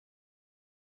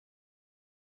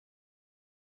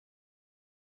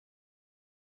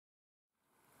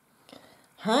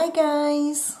Hi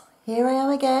guys, here I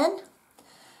am again.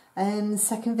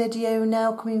 Second video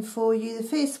now coming for you. The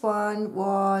first one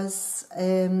was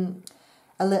a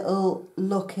little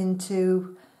look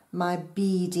into my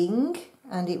beading,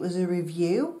 and it was a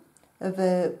review of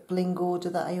a bling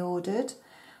order that I ordered.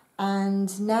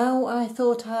 And now I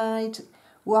thought I'd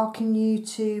welcome you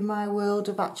to my world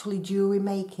of actually jewellery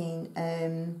making,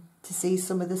 to see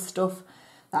some of the stuff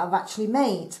that I've actually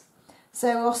made. So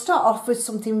I'll start off with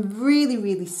something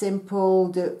really simple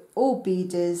that all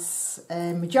beaders,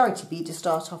 majority beaders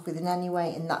start off with in any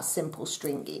way, and that's simple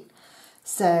stringing.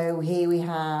 So here we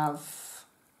have,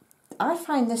 I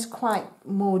find this quite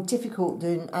more difficult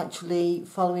than actually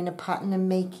following a pattern and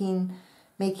making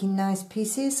nice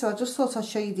pieces. So I just thought I'd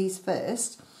show you these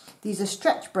first. These are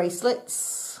stretch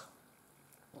bracelets,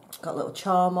 got a little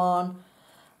charm on,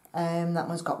 that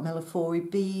one's got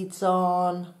Milifori beads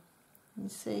on, you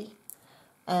see.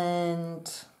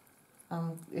 And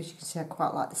as you can see, I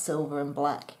quite like the silver and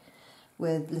black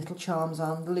with little charms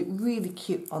on. They look really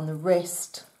cute on the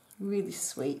wrist, really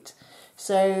sweet.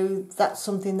 So that's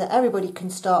something that everybody can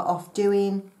start off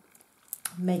doing,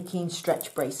 making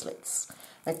stretch bracelets.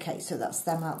 Okay, so that's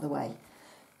them out of the way.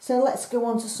 So let's go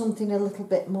on to something a little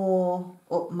bit more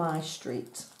up my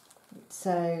street.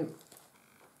 So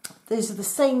these are the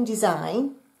same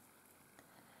design,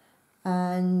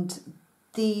 and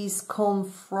these come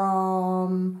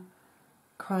from,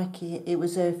 crikey, it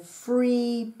was a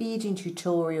free beading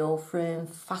tutorial from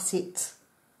Facet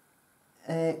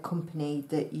company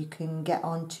that you can get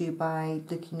onto by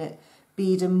looking at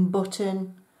Bead and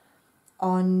Button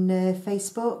on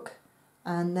Facebook,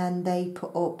 and then they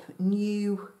put up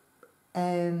new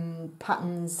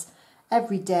patterns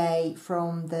every day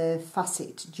from the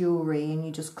Facet Jewelery, and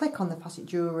you just click on the Facet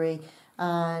Jewelery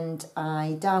and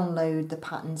I download the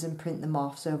patterns and print them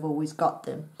off, so I've always got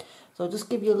them. So I'll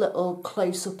just give you a little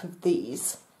close-up of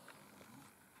these.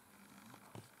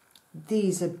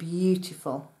 These are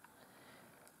beautiful.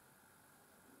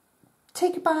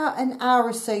 Take about an hour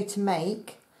or so to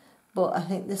make, but I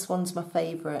think this one's my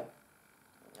favourite.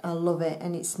 I love it,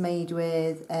 and it's made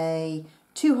with a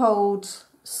 2-hole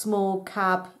small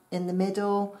cab in the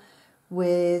middle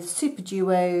with super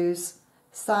duos,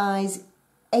 size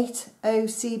 8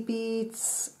 OC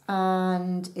beads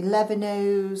and 11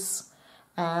 O's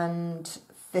and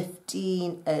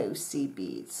 15 OC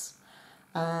beads,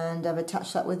 and I've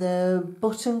attached that with a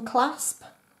button clasp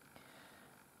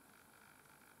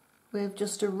with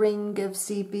just a ring of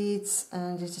C beads,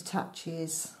 and it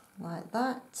attaches like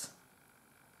that.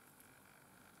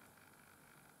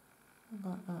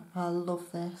 I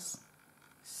love this,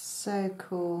 so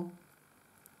cool.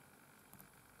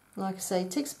 Like I say,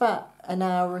 it takes about an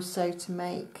hour or so to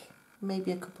make,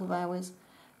 maybe a couple of hours.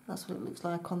 That's what it looks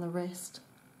like on the wrist.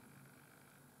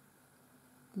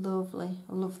 Lovely,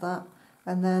 I love that.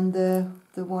 And then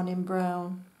the one in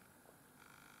brown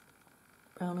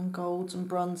and golds and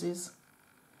bronzes.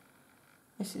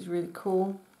 This is really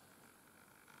cool.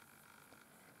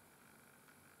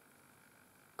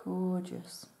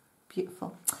 Gorgeous,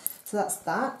 beautiful. So that's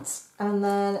that. And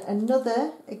then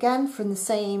another, again from the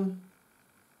same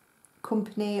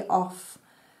company off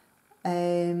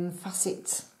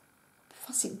Facet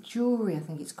Jewellery, I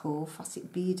think it's called,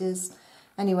 Facet Beaders.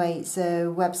 Anyway, it's a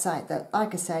website that,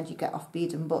 like I said, you get off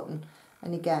Bead and Button,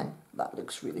 and again, that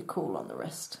looks really cool on the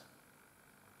wrist.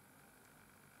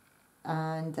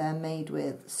 And they're made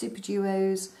with super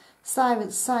duos,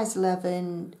 size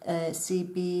 11 C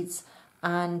beads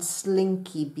and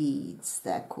slinky beads,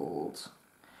 they're called.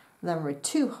 And then we're a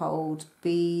 2-hole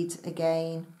bead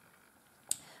again,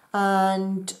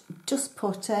 and just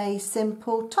put a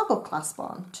simple toggle clasp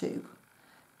on to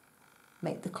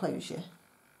make the closure.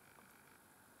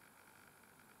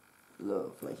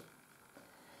 Lovely.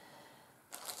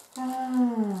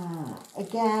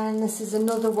 Again, this is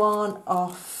another one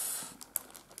off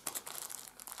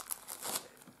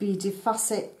Beaded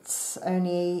Facets,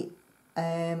 only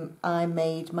I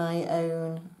made my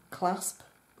own clasp,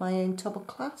 my own toggle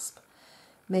clasp,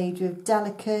 made with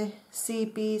delicate C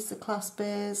beads, the clasp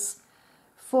is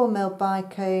 4mm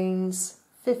bicones,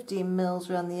 15mm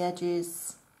around the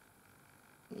edges.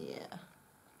 Yeah,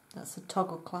 that's a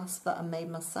toggle clasp that I made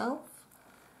myself.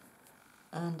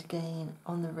 And again,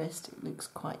 on the wrist, it looks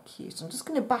quite cute. I'm just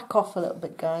going to back off a little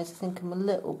bit, guys. I think I'm a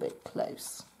little bit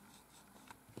close.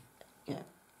 Yeah,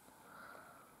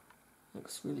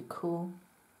 looks really cool.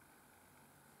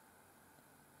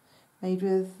 Made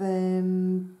with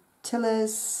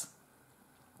tillers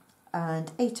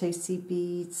and 8 OC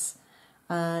beads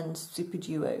and super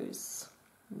duos.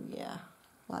 Yeah,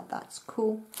 like that's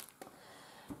cool.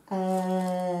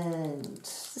 And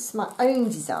this is my own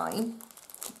design.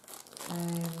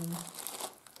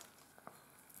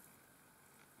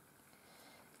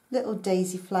 Little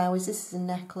daisy flowers. This is a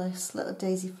necklace. Little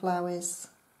daisy flowers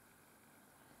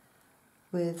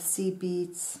with seed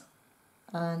beads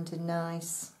and a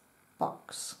nice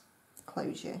box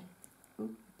closure.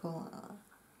 Ooh, pull that out.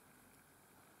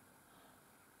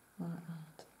 Like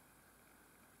that.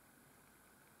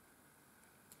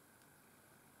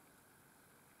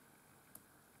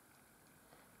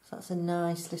 So that's a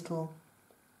nice little.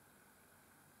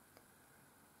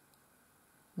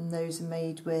 And those are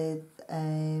made with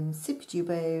CPU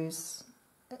bows,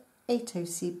 8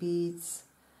 OC beads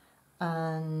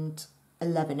and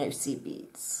 11 OC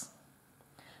beads.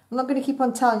 I'm not going to keep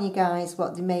on telling you guys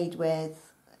what they're made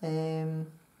with unless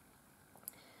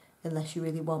you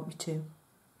really want me to.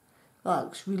 That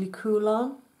looks really cool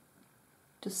on.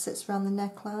 Just sits around the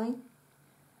neckline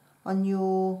on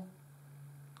your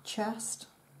chest.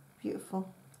 Beautiful.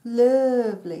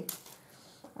 Lovely.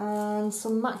 And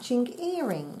some matching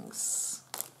earrings.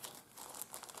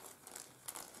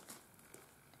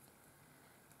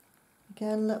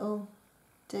 Again, little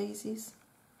daisies.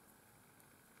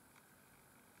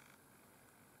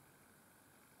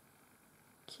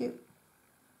 Cute.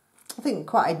 I think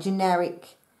quite a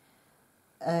generic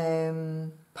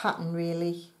pattern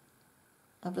really.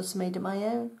 I've just made it my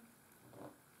own.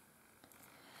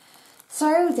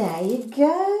 So there you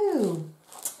go.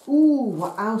 Ooh,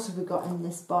 what else have we got in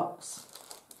this box?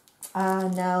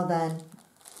 Now then,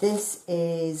 this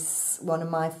is one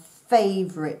of my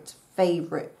favourite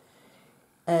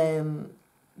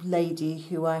lady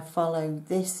who I follow.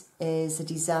 This is a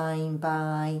design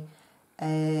by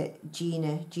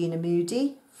Gina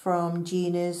Moody from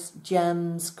Gina's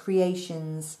Gems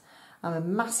Creations. I'm a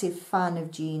massive fan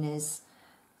of Gina's.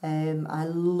 I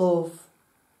love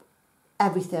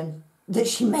everything that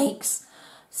she makes.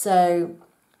 So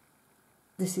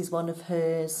this is one of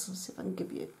hers. Let's see if I can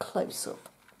give you a close-up.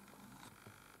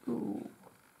 Ooh,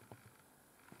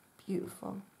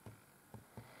 beautiful.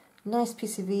 Nice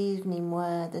piece of evening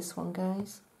wear, this one,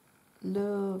 guys.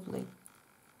 Lovely.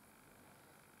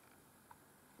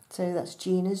 So that's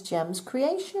Gina's Gems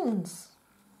Creations.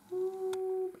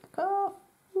 Ooh, back off.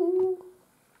 Ooh.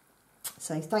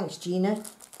 So thanks, Gina.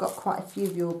 I've got quite a few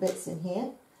of your bits in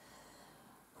here.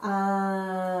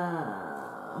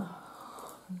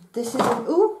 This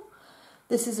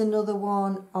is another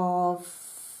one of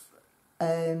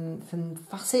from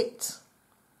Facet.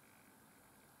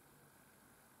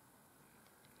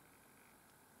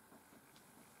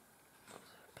 A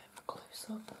bit of a close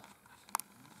up.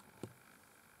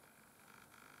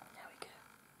 There we go.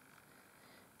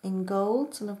 In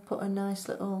gold, and I've put a nice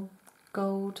little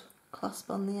gold clasp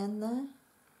on the end there.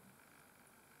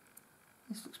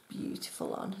 This looks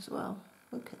beautiful on as well.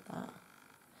 Look at that.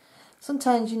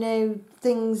 Sometimes, you know,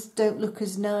 things don't look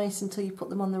as nice until you put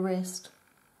them on the wrist.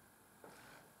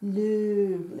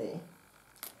 Lovely.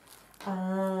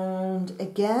 And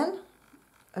again,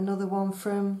 another one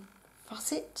from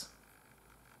Facet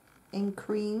in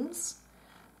creams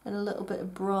and a little bit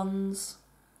of bronze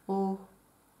or,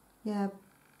 yeah,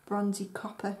 bronzy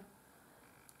copper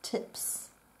tips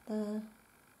there.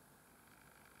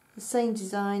 The same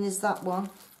design as that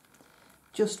one,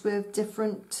 just with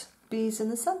different bees in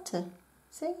the centre.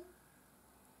 See?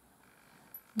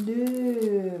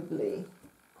 Lovely.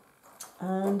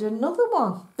 And another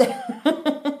one.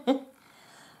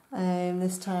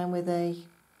 This time with a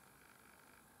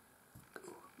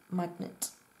magnet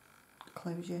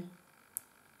closure.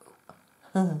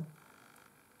 Lovely.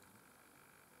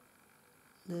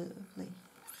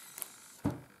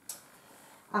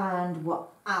 And what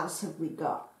else have we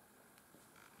got?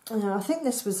 I think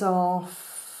this was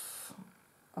off,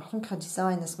 I think I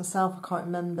designed this myself, I can't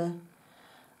remember.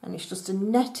 And it's just a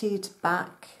netted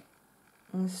back.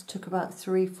 And this took about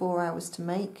 3-4 hours to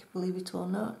make, believe it or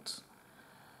not.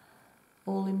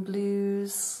 All in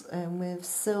blues and with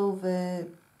silver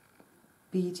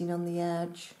beading on the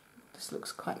edge. This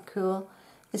looks quite cool.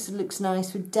 This looks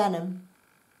nice with denim.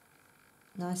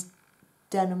 Nice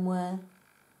denim wear.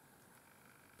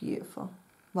 Beautiful.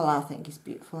 Well, I think it's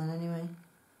beautiful anyway.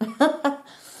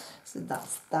 So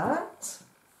that's that.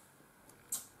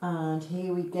 And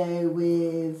here we go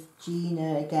with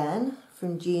Gina again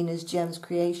from Gina's Gems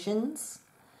Creations.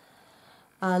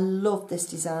 I love this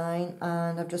design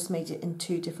and I've just made it in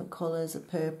 2 different colours, a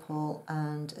purple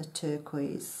and a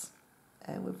turquoise,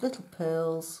 with little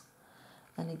pearls.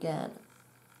 And again,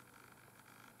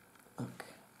 look,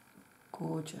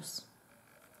 gorgeous.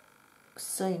 Looks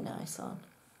so nice on.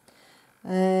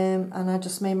 And I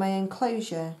just made my own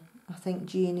closure. I think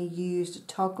Gina used a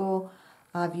toggle.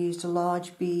 I've used a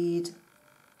large bead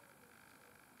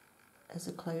as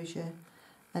a closure,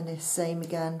 and the same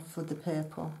again for the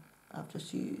purple. I've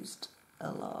just used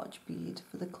a large bead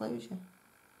for the closure.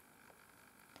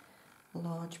 A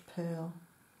large pearl.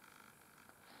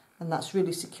 And that's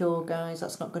really secure, guys.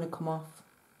 That's not going to come off.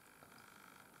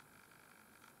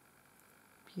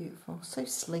 Beautiful. So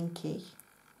slinky.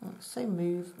 Oh, so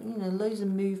loads of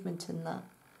movement in that.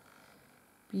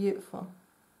 Beautiful.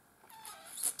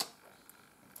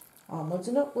 Onwards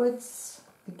and upwards.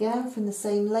 Again from the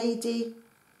same lady.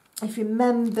 If you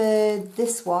remember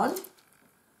this one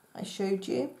I showed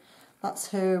you, that's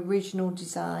her original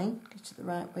design. Get to the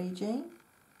right way, Jane.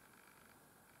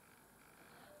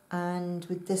 And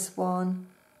with this one,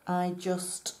 I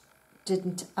just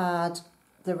didn't add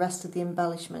the rest of the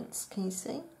embellishments. Can you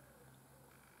see?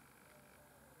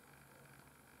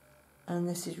 And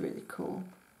this is really cool.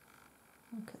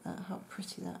 Look at that, how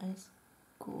pretty that is.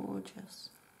 Gorgeous.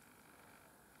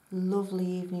 Lovely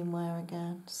evening wear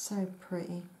again. So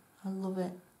pretty. I love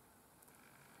it.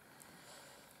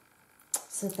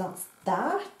 So that's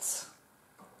that.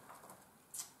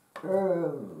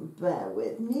 Bear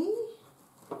with me.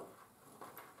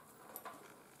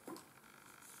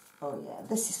 Oh yeah,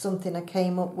 this is something I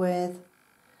came up with.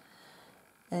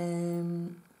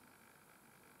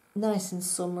 Nice and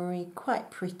summery,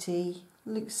 quite pretty,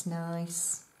 looks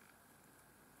nice.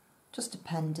 Just a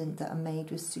pendant that I made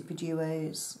with Super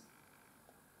Duos.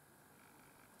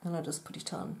 And I just put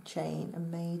it on chain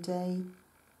and made a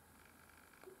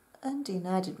ending.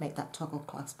 I didn't make that toggle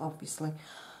clasp, obviously.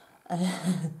 But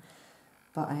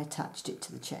I attached it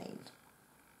to the chain.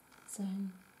 So,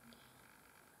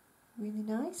 really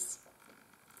nice.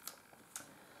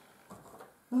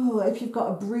 Oh, if you've got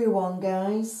a brew on,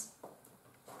 guys,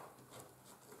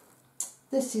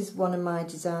 this is one of my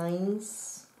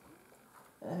designs.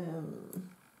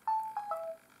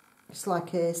 It's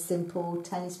like a simple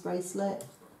tennis bracelet.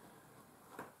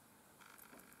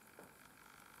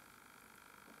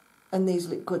 And these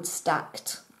look good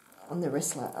stacked on the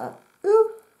wrist like that.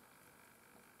 Ooh.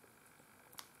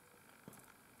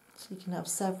 So you can have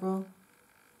several.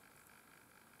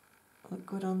 Look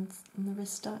good on the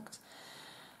wrist stacked.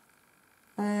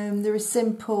 They're a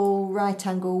simple right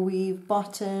angle weave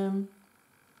bottom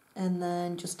and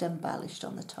then just embellished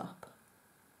on the top.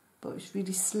 But it's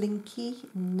really slinky,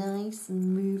 nice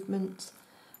and movement.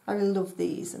 I really love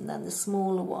these. And then the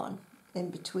smaller one in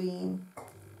between.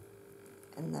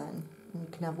 And then you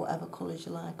can have whatever colours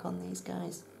you like on these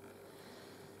guys.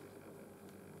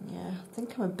 Yeah, I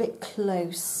think I'm a bit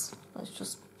close. Let's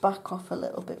just back off a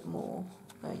little bit more.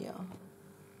 There you are.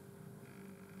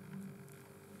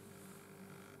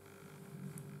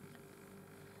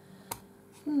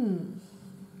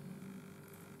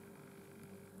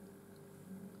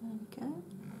 There we go.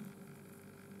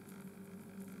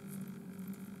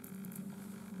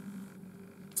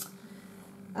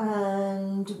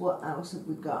 And what else have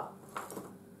we got?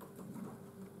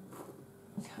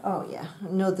 Oh yeah,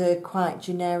 another quite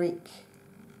generic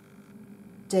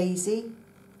daisy.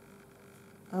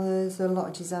 Oh, there's a lot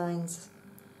of designs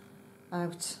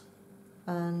out,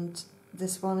 and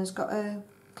this one has got a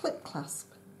clip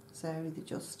clasp, so it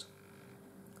just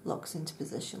locks into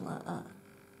position like that.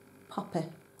 Poppy.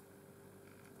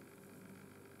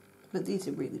 But these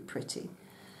are really pretty.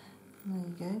 There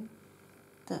you go.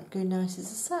 That go nice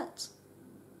as a set.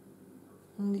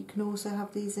 And you can also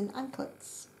have these in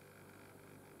anklets.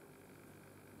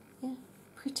 Yeah,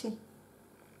 pretty.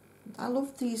 I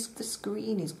love these. The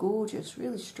green is gorgeous,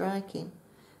 really striking.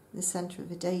 In the centre of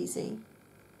a daisy.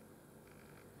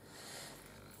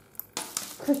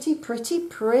 Pretty, pretty,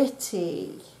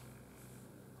 pretty.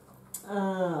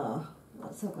 Ah,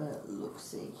 let's have a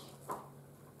look-see.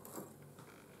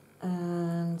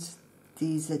 And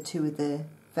these are two of the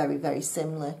very, very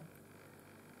similar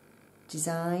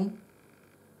design.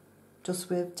 Just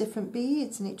with different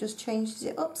beads, and it just changes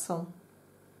it up some.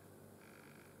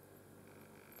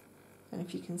 And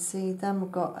if you can see, then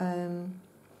we've got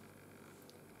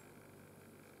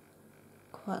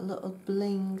quite a little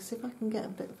bling. See if I can get a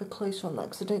bit of a closer on that,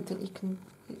 because I don't think you can.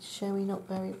 It's showing up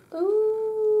very.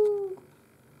 Ooh!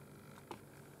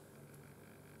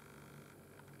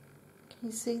 Can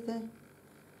you see the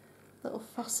little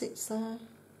facets there?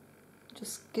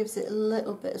 Just gives it a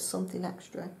little bit of something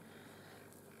extra.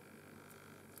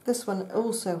 This one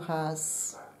also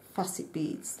has facet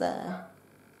beads there,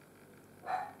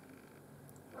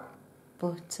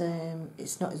 but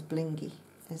it's not as blingy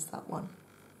as that one.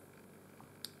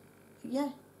 Yeah,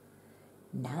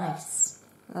 nice.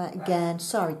 That again,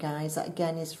 sorry guys, that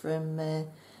again is from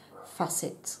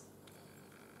Facet.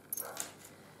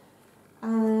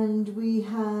 And we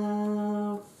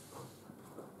have,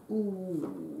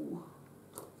 ooh,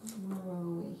 where are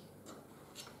we?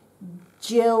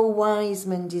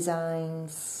 Wiseman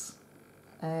designs.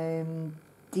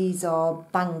 These are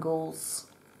bangles.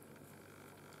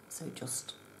 So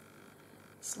just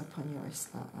slip on your wrist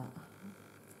like that.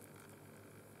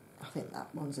 I think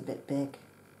that one's a bit big,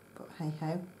 but hey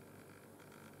ho.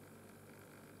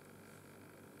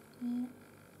 Yeah.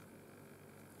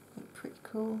 Look pretty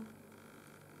cool.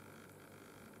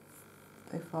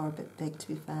 Both are a bit big, to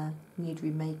be fair. Need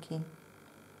remaking.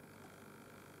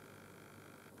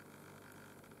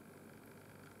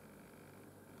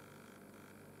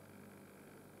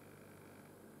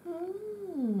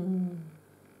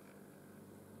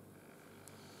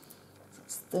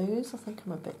 That's those. I think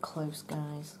I'm a bit close,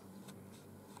 guys.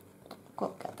 I've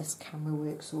got to get this camera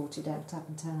work sorted out,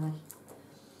 haven't I?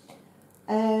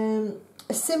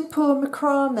 A simple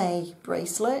macrame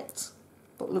bracelet,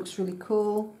 but looks really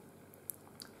cool.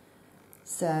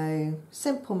 So,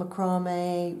 simple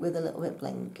macrame with a little bit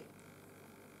bling.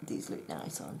 These look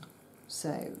nice on.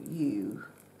 So, you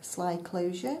slide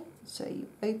closure, so you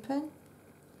open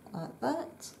like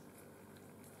that,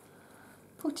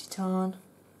 put it on,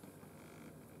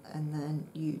 and then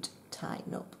you'd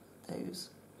tighten up those,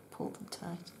 pull them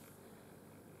tight.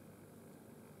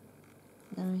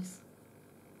 Nice.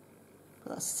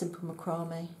 But that's a simple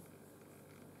macrame,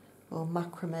 or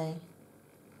macrame,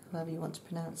 however you want to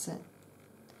pronounce it.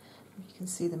 You can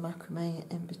see the macrame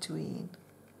in between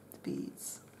the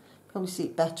beads. Probably see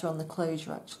it better on the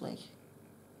closure actually.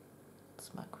 It's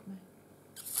macrame.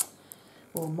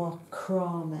 Or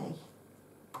macrame.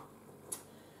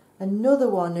 Another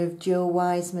one of Jill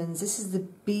Wiseman's. This is the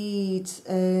bead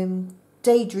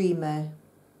Daydreamer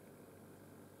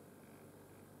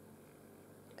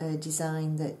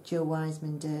design that Jill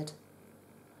Wiseman did.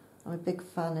 I'm a big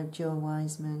fan of Jill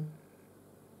Wiseman.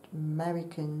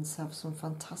 Americans have some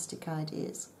fantastic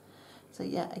ideas. So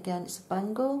yeah, again, it's a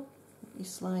bangle you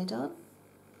slide on.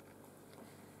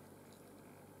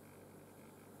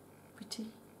 Pretty.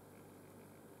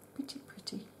 Pretty,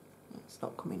 pretty. Yeah, it's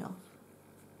not coming off.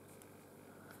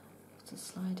 To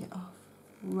slide it off.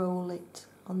 Roll it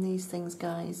on these things,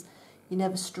 guys. You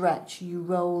never stretch, you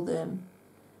roll them.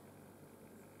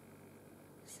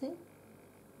 See?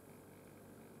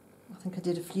 I think I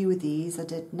did a few of these. I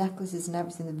did necklaces and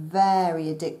everything. They're very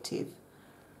addictive.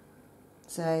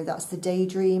 So that's the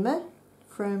Daydreamer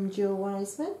from Jill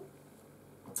Wiseman.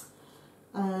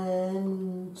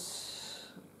 And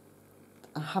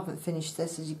I haven't finished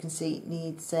this. As you can see, it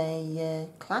needs a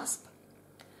clasp.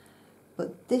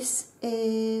 But this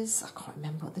is, I can't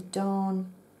remember what they've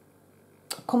done.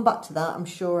 I'll come back to that. I'm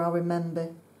sure I'll remember.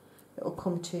 It'll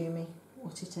come to me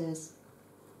what it is.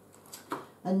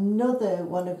 Another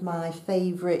one of my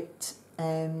favourite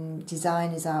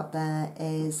designers out there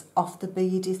is Off the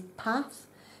Beaded Path.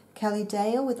 Kelly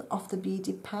Dale with Off the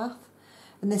Beaded Path.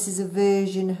 And this is a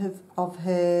version of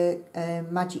her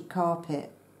Magic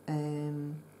Carpet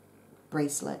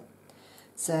bracelet.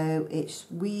 So it's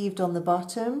weaved on the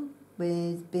bottom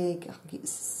with big, I think it's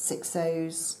 6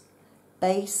 O's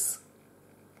base.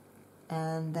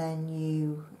 And then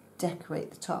you decorate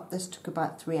the top. This took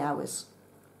about 3 hours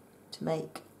to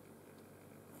make,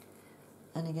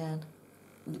 and again,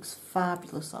 it looks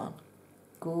fabulous on,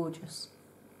 gorgeous.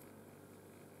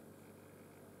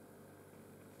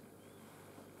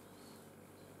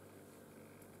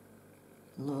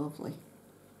 Lovely.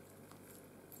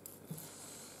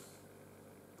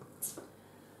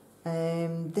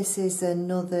 This is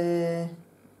another,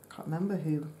 I can't remember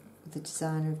who the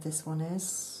designer of this one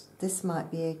is. This might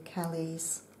be a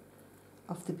Kelly's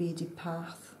Off the Beaded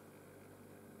Path.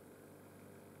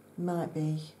 Might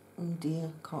be, oh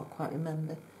dear, can't quite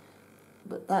remember.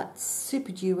 But that's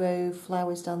super duo,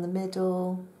 flowers down the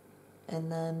middle,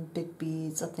 and then big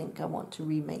beads. I think I want to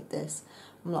remake this.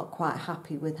 I'm not quite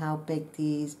happy with how big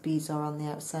these beads are on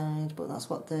the outside, but that's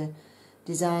what the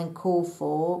design called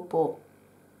for, but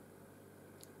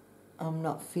I'm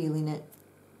not feeling it.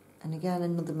 And again,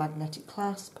 another magnetic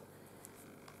clasp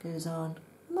goes on.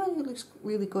 Well, it looks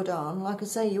really good on. Like I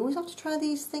say, you always have to try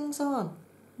these things on.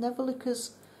 Never look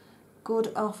as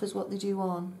good off as what they do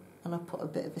on. And I put a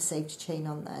bit of a safety chain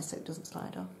on there so it doesn't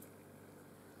slide off.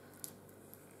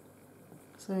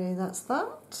 So that's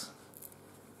that.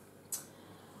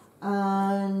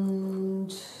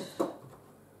 And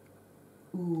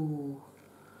ooh,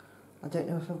 I don't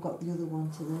know if I've got the other one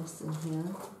to this in here.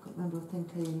 I can't remember. I think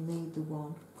I only made the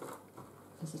one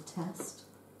as a test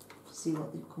to see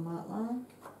what they've come out like.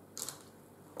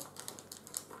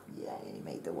 Yeah, I only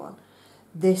made the one.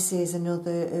 This is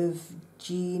another of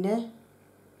Gina.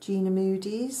 Gina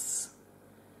Moody's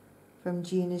from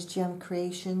Gina's Gem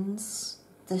Creations.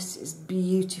 This is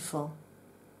beautiful.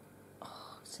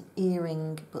 Oh, it's an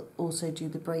earring, but also do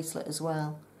the bracelet as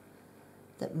well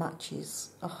that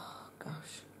matches. Oh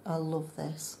gosh, I love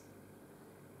this.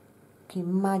 Can you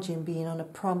imagine being on a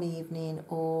prom evening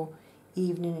or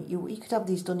evening? You could have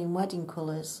these done in wedding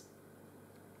colours.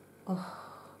 Oh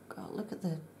God, look at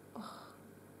the, oh,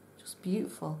 just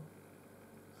beautiful.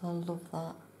 I love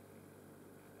that.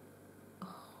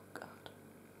 Oh God.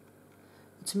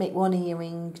 To make one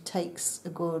earring takes a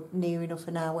good near enough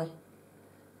an hour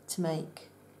to make.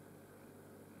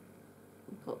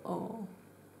 But oh,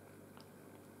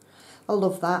 I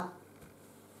love that.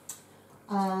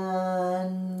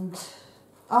 And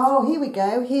oh, here we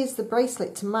go. Here's the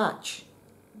bracelet to match.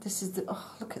 This is the,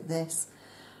 oh, look at this.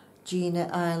 Gina,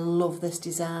 I love this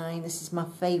design. This is my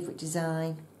favourite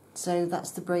design. So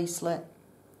that's the bracelet.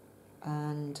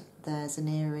 And there's an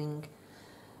earring.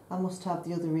 I must have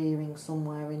the other earring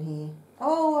somewhere in here.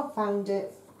 Oh, I found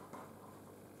it.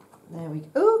 There we go.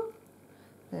 Oh,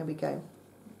 there we go.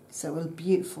 So a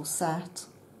beautiful set.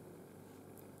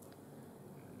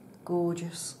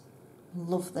 Gorgeous.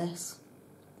 Love this.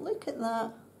 Look at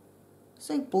that.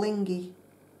 So blingy.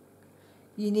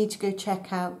 You need to go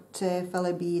check out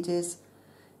fellow beaders,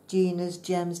 Gina's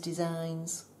Gems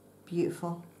Designs.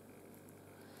 Beautiful.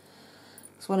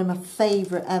 It's one of my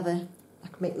favourite ever. I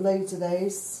can make loads of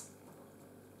those.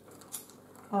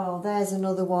 Oh, there's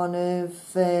another one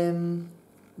of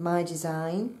my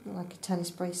design, like a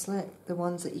tennis bracelet, the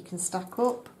ones that you can stack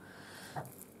up.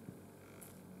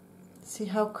 See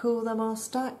how cool them are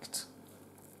stacked?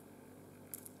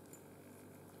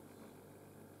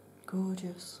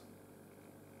 Gorgeous.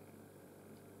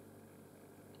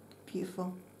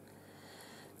 Beautiful.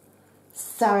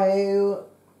 So,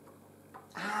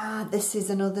 this is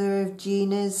another of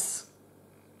Gina's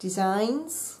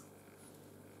designs.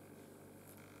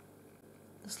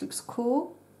 This looks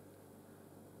cool.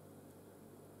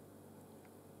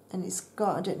 And it's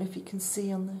got, I don't know if you can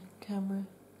see on the camera.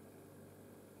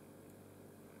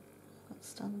 That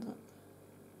stands up.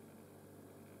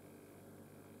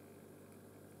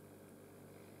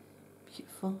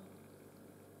 Beautiful.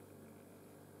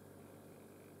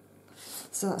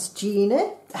 So that's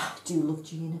Gina. I do love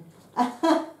Gina.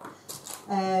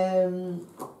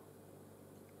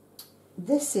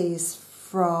 This is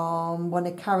from one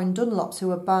of Karen Dunlop's,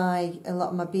 who I buy a lot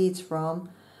of my beads from.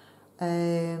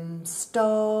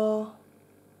 Star.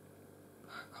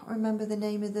 I can't remember the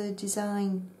name of the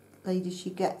design lady. She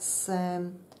gets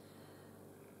a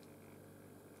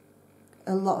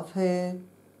lot of her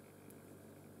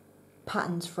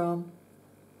patterns from,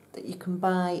 that you can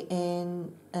buy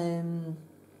in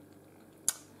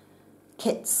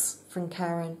kits from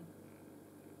Karen.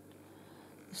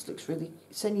 This looks really,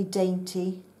 it's only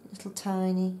dainty, little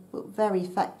tiny, but very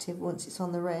effective once it's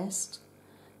on the wrist.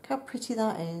 Look how pretty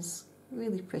that is.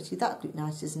 Really pretty. That'd look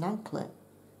nice as an anklet.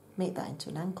 Make that into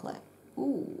an anklet.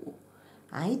 Ooh,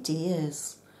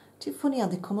 ideas. Too funny how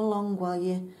they come along while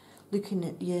you're looking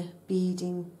at your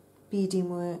beading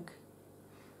work.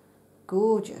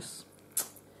 Gorgeous.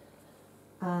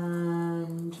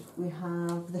 And we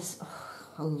have this. Oh,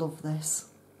 I love this.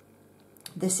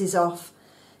 This is off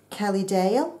Kelly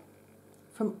Dale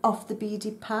from Off the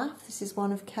Beaded Path. This is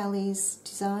one of Kelly's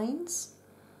designs.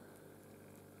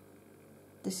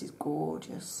 This is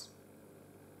gorgeous.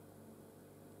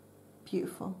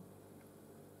 Beautiful.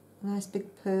 Nice big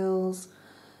pearls.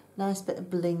 Nice bit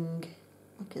of bling.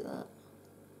 Look at that.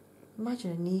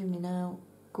 Imagine an evening out.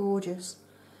 Gorgeous.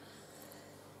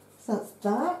 So that's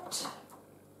that.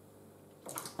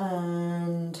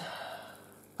 And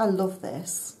I love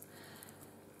this.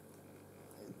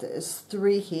 There's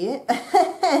 3 here.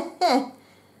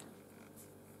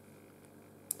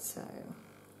 So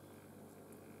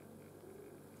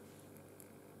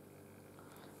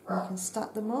I can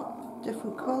stack them up,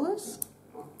 different colours.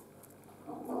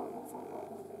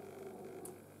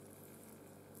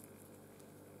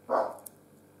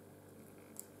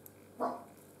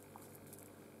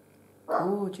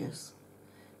 Gorgeous.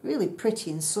 Really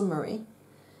pretty and summery.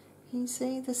 You can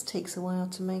see this takes a while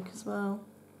to make as well.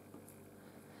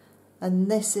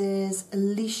 And this is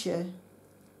Alicia.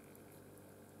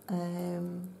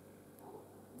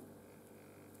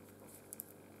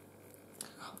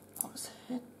 What was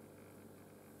it?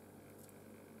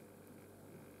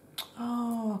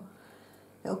 Oh,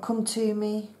 it'll come to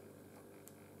me.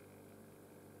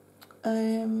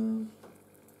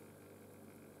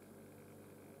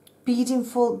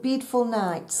 Beadful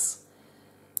Nights.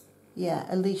 Yeah,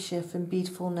 Alicia from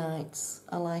Beadful Nights.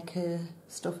 I like her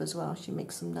stuff as well. She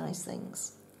makes some nice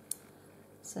things.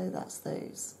 So that's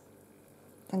those.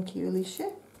 Thank you,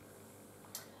 Alicia.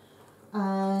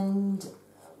 And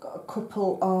I've got a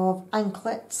couple of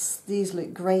anklets. These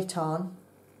look great on.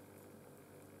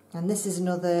 And this is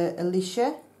another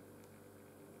Alicia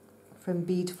from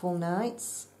Beadful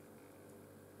Nights.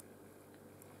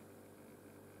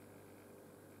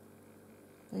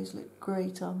 Those look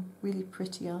great on, really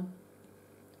pretty on.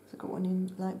 So I've got one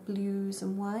in like blues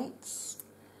and whites.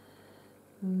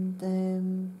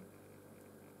 And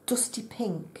dusty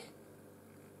pink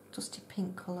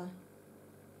colour.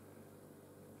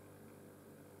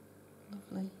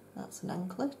 Lovely, that's an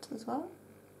anklet as well.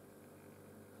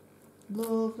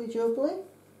 Lovely jubbly.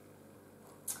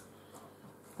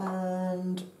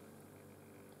 And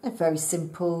a very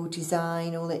simple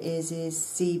design. All it is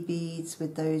sea beads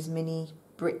with those mini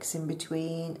bricks in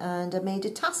between, and I made a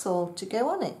tassel to go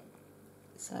on it.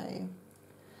 So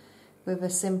with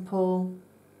a simple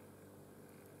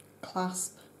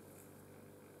clasp.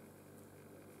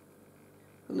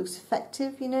 It looks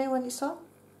effective, you know, when it's on.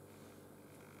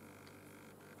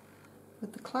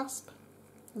 With the clasp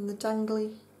and the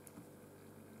dangly.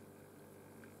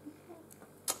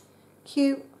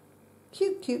 Cute,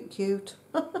 cute, cute, cute.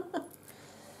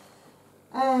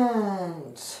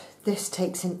 And this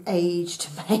takes an age to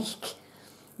make,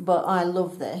 but I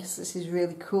love this. This is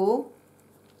really cool.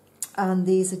 And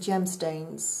these are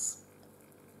gemstones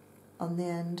on the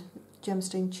end,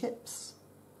 gemstone chips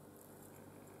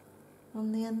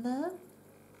on the end there.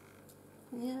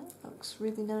 Yeah, looks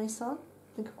really nice on.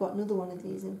 I think I've got another one of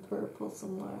these in purple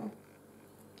somewhere.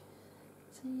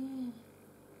 So yeah.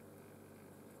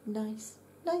 Nice,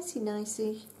 nicey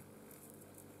nicey.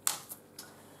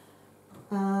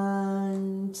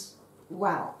 And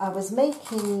wow, I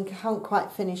haven't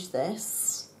quite finished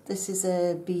this. This is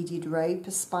a beaded rope,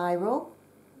 a spiral.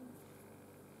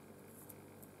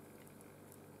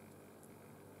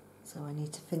 So I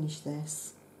need to finish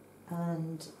this.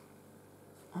 And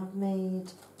I've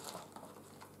made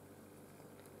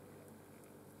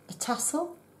a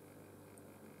tassel.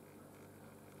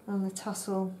 And the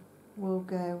tassel will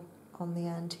go on the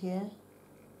end here.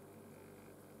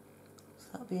 So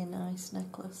that'll be a nice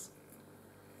necklace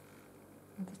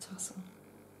with a tassel.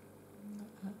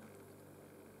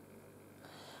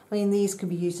 I mean, these can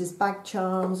be used as bag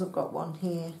charms. I've got one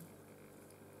here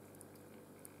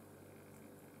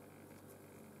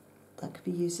that could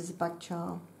be used as a bag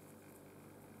charm.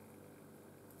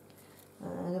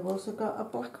 And I've also got a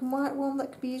black and white one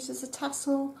that could be used as a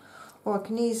tassel, or I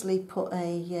can easily put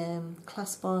a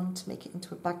clasp on to make it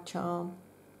into a bag charm.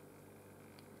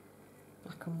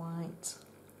 Black and white,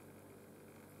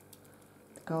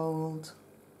 the gold.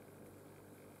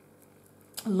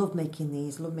 I love making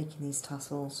these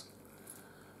tassels.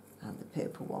 And the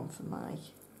purple one for my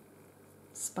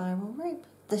spiral rope.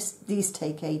 These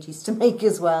take ages to make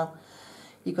as well.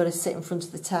 You've got to sit in front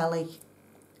of the tally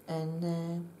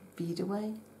and bead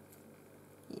away.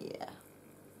 Yeah,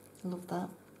 I love that.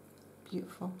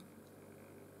 Beautiful.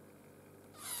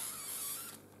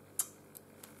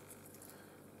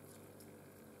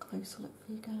 Closer look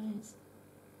for you guys.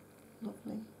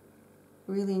 Lovely.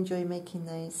 Really enjoy making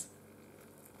these.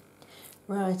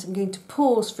 Right, I'm going to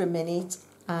pause for a minute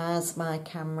as my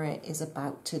camera is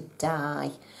about to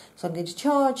die. So I'm going to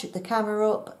charge the camera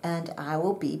up and I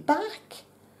will be back.